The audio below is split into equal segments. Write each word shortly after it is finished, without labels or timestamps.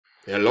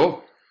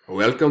Hello,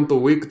 welcome to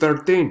week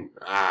 13.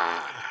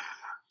 I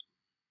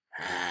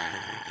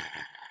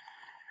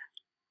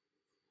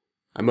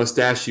must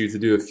ask you to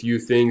do a few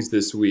things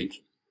this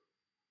week.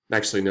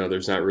 Actually, no,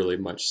 there's not really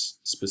much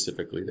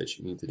specifically that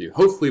you need to do.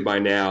 Hopefully by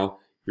now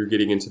you're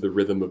getting into the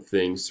rhythm of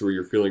things so where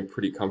you're feeling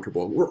pretty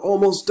comfortable. We're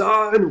almost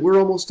done. We're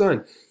almost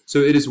done. So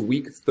it is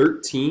week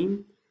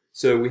 13.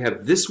 So we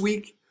have this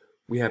week,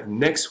 we have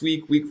next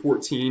week, week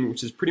 14,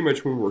 which is pretty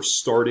much when we're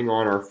starting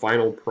on our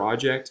final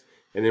project.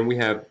 And then we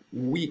have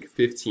week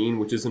 15,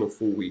 which isn't a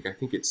full week. I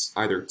think it's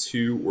either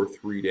 2 or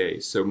 3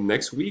 days. So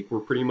next week,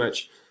 we're pretty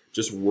much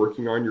just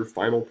working on your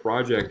final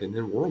project, and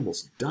then we're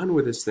almost done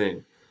with this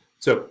thing.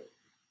 So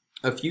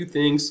a few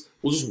things,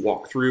 we'll just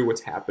walk through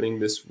what's happening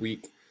this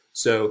week.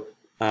 So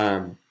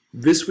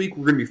this week,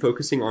 we're going to be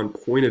focusing on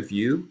point of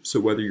view. So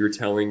whether you're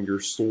telling your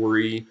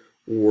story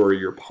or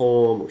your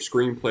poem or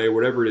screenplay,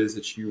 whatever it is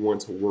that you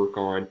want to work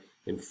on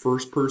in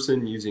first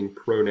person using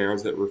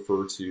pronouns that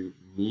refer to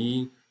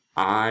me,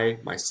 I,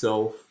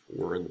 myself,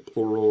 or in the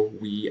plural,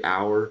 we,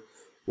 our,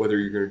 whether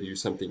you're going to do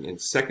something in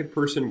second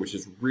person, which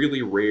is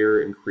really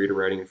rare in creative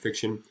writing and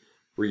fiction,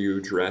 where you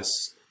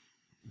address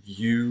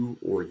you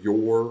or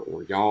your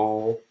or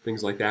y'all,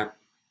 things like that,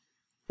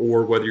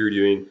 or whether you're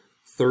doing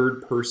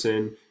third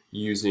person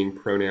using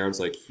pronouns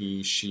like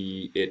he,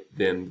 she, it,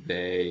 them,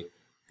 they,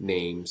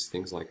 names,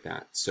 things like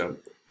that. So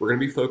we're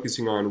going to be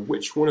focusing on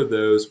which one of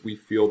those we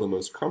feel the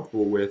most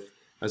comfortable with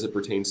as it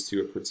pertains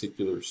to a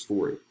particular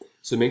story.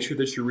 So make sure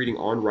that you're reading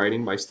On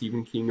Writing by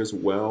Stephen King as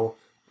well.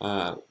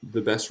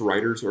 The best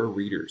writers are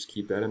readers.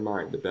 Keep that in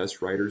mind. The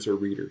best writers are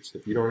readers.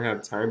 If you don't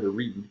have time to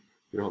read,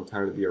 you don't have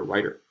time to be a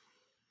writer.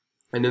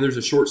 And then there's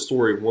a short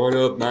story, one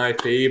of my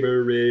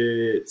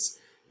favorites.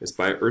 It's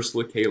by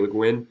Ursula K. Le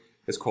Guin.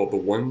 It's called The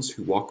Ones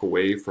Who Walk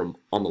Away from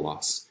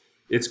Omelas.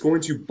 It's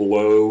going to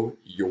blow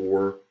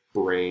your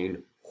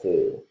brain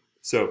whole.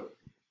 So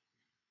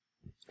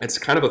it's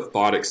kind of a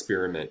thought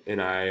experiment, and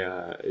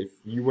if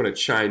you want to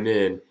chime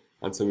in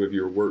on some of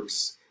your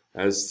works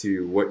as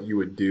to what you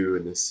would do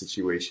in this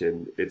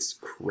situation, it's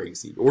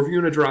crazy. Or if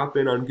you want to drop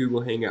in on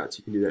Google Hangouts,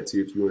 you can do that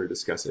too if you want to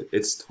discuss it.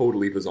 It's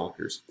totally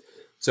bazonkers.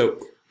 So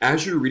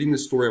as you're reading the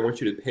story, I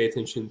want you to pay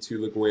attention to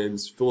Le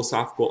Guin's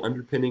philosophical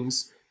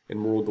underpinnings and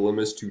moral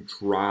dilemmas to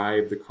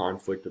drive the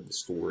conflict of the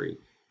story.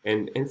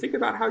 And think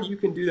about how you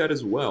can do that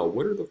as well.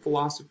 What are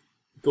the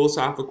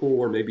philosophical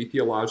or maybe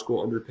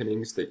theological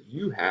underpinnings that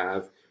you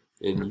have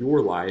in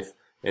your life,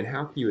 and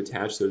how can you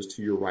attach those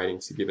to your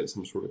writings to give it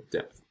some sort of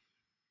depth?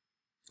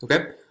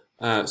 Okay,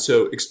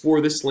 so explore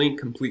this link,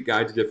 Complete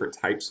Guide to Different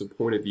Types of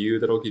Point of View.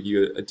 That'll give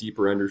you a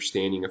deeper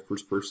understanding of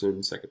first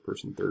person, second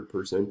person, third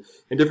person,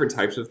 and different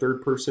types of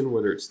third person,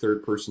 whether it's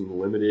third person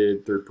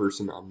limited, third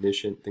person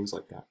omniscient, things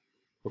like that.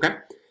 Okay,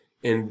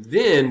 and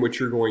then what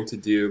you're going to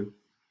do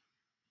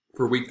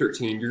for week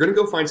 13, you're going to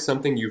go find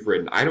something you've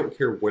written. I don't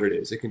care what it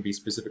is. It can be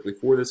specifically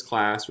for this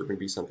class, or it can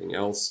be something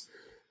else.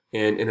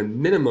 And in a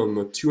minimum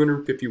of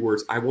 250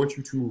 words, I want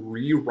you to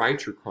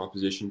rewrite your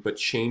composition, but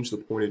change the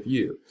point of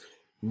view.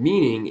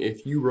 Meaning,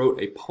 if you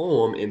wrote a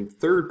poem in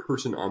third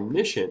person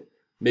omniscient,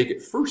 make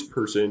it first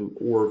person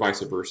or vice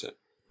versa.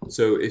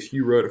 So if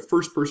you wrote a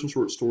first person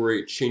short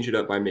story, change it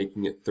up by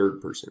making it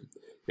third person.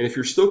 And if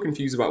you're still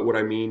confused about what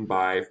I mean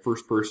by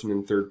first person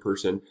and third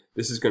person,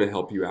 this is going to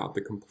help you out,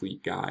 the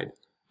complete guide.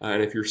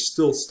 And if you're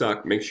still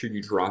stuck, make sure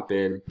you drop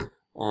in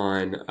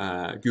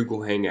on Google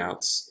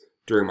Hangouts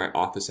during my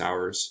office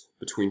hours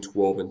between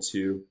 12 and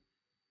 2,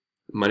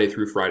 Monday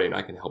through Friday, and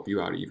I can help you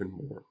out even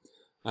more.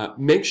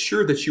 Make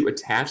sure that you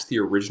attach the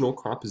original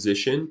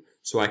composition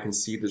so I can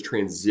see the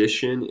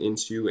transition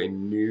into a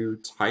new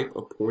type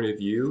of point of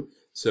view,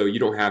 so you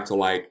don't have to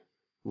like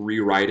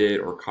rewrite it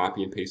or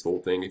copy and paste the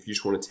whole thing. If you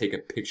just want to take a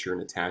picture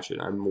and attach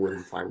it, I'm more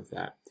than fine with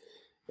that.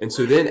 And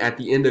so then at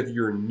the end of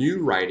your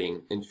new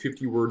writing, in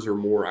 50 words or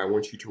more, I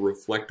want you to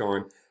reflect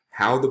on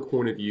how the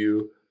point of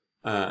view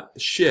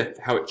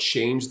shift, how it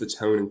changed the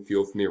tone and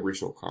feel from the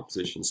original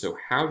composition. So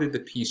how did the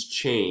piece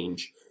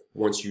change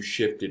once you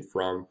shifted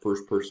from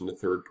first person to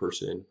third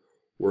person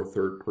or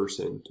third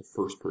person to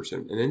first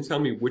person? And then tell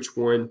me which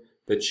one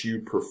that you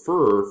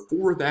prefer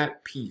for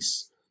that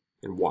piece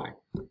and why.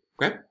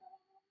 Okay?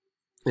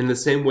 In the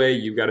same way,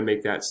 you've got to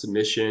make that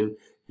submission.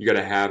 You got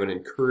to have an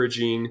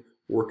encouraging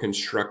or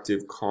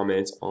constructive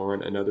comment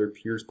on another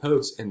peer's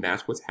post, and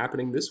that's what's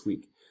happening this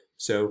week.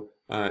 So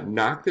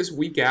knock this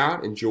week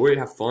out, enjoy it,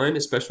 have fun,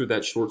 especially with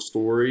that short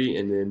story,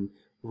 and then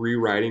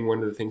rewriting one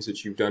of the things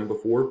that you've done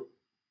before.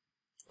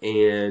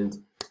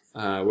 And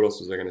what else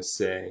was I going to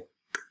say?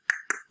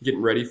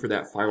 Getting ready for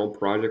that final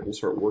project we'll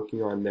start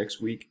working on next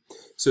week.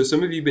 So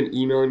some of you have been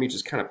emailing me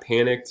just kind of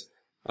panicked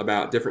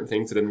about different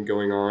things that have been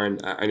going on.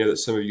 I know that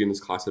some of you in this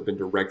class have been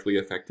directly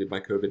affected by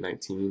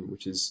COVID-19,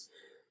 which is,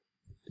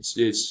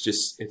 it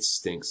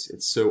stinks.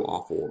 It's so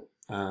awful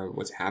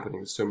what's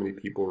happening to so many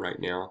people right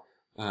now.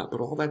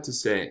 But all that to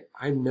say,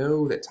 I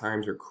know that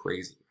times are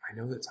crazy.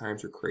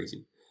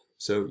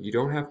 So you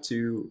don't have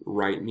to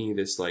write me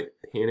this like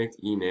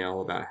panicked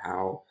email about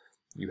how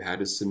you had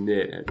to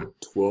submit at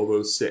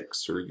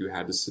 12:06 or you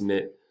had to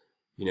submit,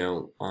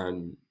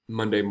 on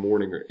Monday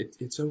morning, or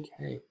it's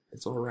okay.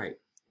 It's all right.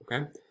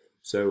 Okay?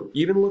 So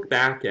even look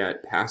back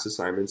at past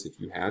assignments. If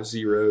you have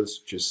zeros,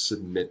 just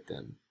submit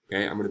them.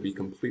 Okay? I'm going to be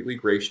completely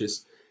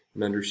gracious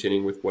and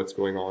understanding with what's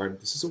going on.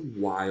 This is a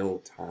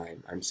wild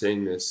time. I'm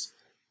saying this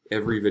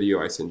every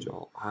video I send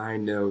y'all. I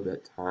know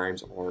that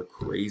times are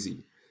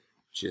crazy.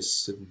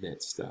 Just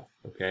submit stuff.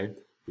 Okay?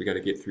 We got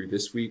to get through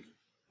this week,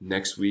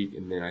 next week,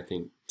 and then I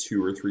think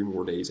 2 or 3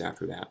 more days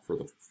after that for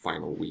the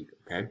final week.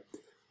 Okay?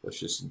 Let's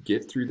just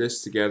get through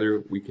this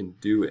together. We can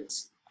do it.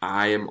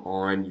 I am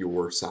on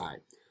your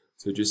side.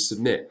 So just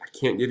submit. I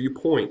can't give you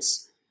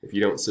points if you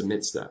don't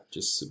submit stuff.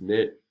 Just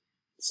submit,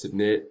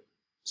 submit,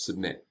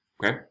 submit.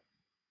 Okay?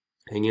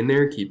 Hang in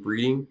there. Keep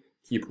reading.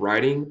 Keep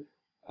writing.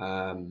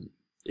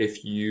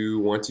 If you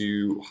want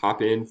to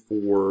hop in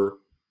for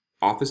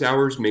office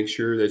hours, make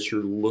sure that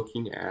you're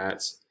looking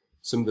at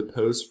some of the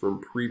posts from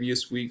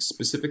previous weeks,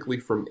 specifically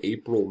from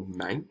April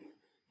 9th.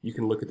 You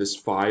can look at this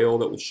file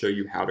that will show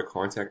you how to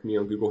contact me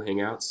on Google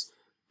Hangouts.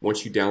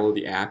 Once you download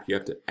the app, you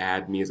have to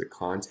add me as a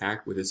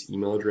contact with this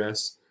email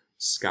address,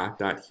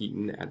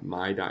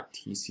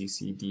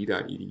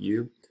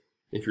 scott.heaton@my.tccd.edu.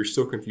 If you're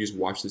still confused,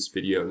 watch this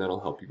video and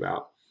that'll help you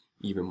out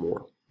even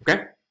more.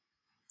 Okay?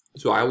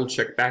 So I will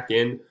check back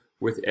in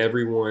with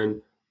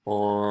everyone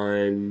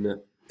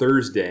on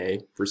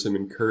Thursday for some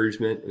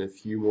encouragement and a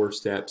few more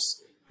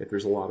steps if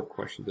there's a lot of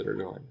questions that are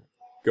going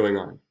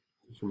on.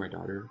 Here's my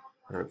daughter.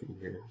 I don't know if you can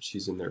hear her.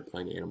 She's in there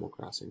playing Animal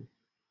Crossing.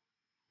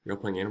 Y'all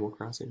playing Animal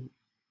Crossing?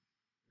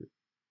 You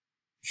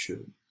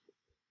should.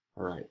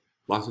 All right.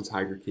 Lots of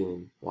Tiger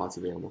King, lots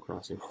of Animal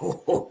Crossing.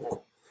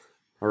 All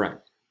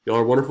right. Y'all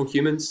are wonderful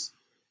humans.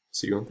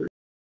 See you on Thursday.